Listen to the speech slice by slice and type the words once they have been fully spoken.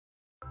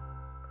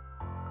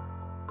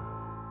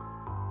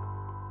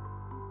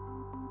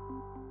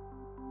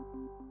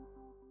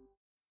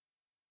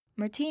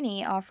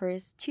Martini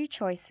offers two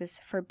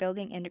choices for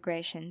building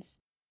integrations: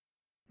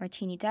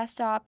 Martini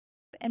Desktop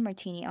and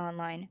Martini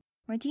Online.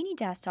 Martini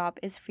Desktop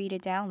is free to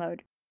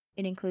download.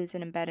 It includes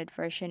an embedded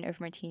version of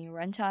Martini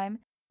Runtime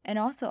and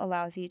also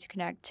allows you to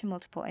connect to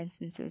multiple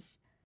instances.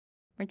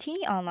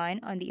 Martini Online,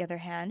 on the other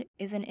hand,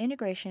 is an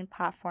integration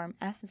platform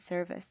as a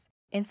service,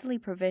 instantly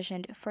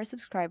provisioned for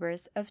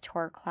subscribers of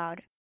Toro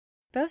Cloud.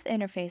 Both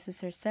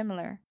interfaces are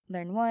similar.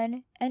 Learn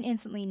one and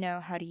instantly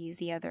know how to use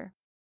the other.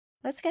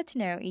 Let's get to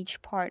know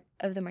each part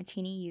of the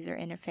Martini user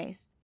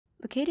interface.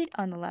 Located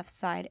on the left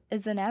side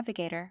is the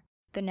navigator.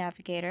 The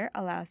navigator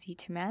allows you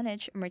to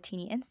manage a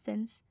Martini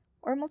instance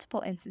or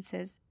multiple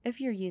instances if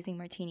you're using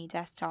Martini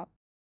Desktop.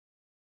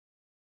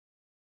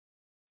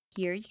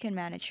 Here you can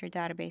manage your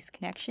database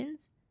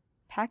connections,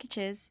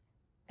 packages,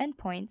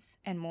 endpoints,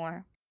 and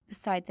more.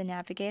 Beside the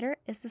navigator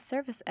is the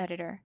service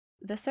editor.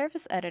 The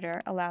service editor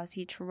allows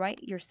you to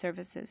write your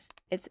services.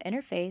 Its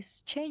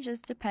interface changes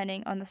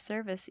depending on the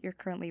service you're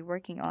currently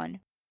working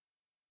on.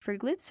 For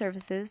Gloop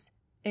services,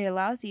 it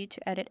allows you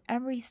to edit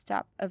every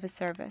step of a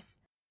service.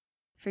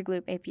 For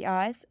Gloop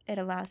APIs, it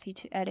allows you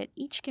to edit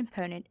each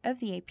component of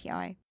the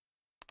API.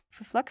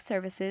 For Flux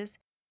services,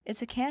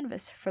 it's a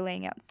canvas for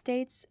laying out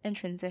states and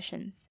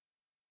transitions.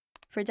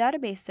 For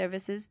database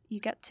services, you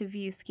get to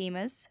view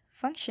schemas,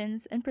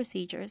 functions, and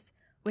procedures,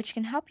 which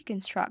can help you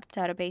construct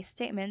database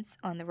statements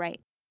on the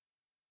right.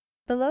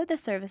 Below the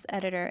service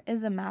editor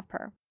is a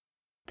mapper.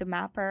 The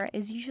mapper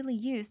is usually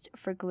used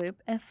for Gloop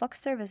and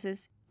Flux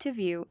services to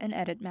view and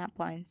edit map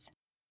lines.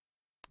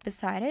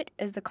 Beside it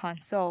is the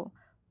console,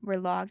 where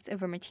logs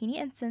of a Martini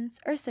instance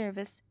or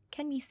service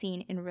can be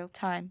seen in real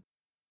time.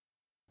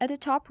 At the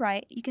top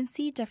right, you can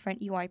see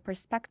different UI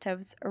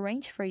perspectives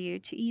arranged for you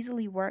to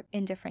easily work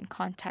in different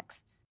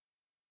contexts.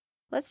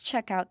 Let's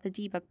check out the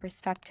debug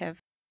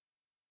perspective.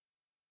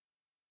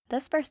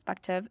 This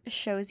perspective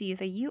shows you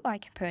the UI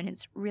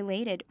components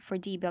related for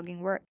debugging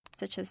work,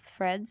 such as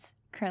threads,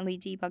 currently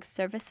debugged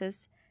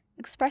services,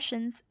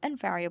 expressions, and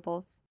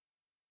variables.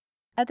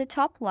 At the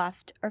top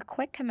left are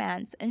quick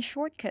commands and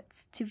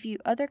shortcuts to view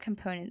other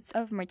components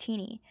of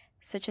Martini,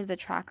 such as the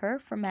tracker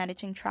for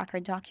managing tracker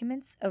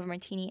documents of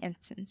Martini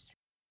instance.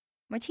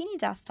 Martini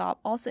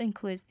Desktop also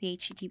includes the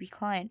HTTP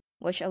client,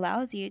 which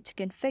allows you to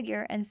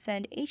configure and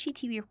send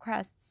HTTP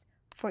requests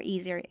for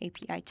easier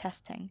API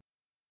testing.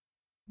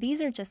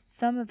 These are just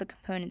some of the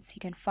components you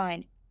can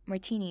find.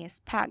 Martini is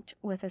packed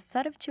with a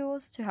set of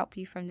tools to help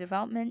you from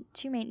development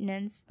to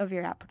maintenance of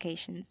your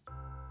applications.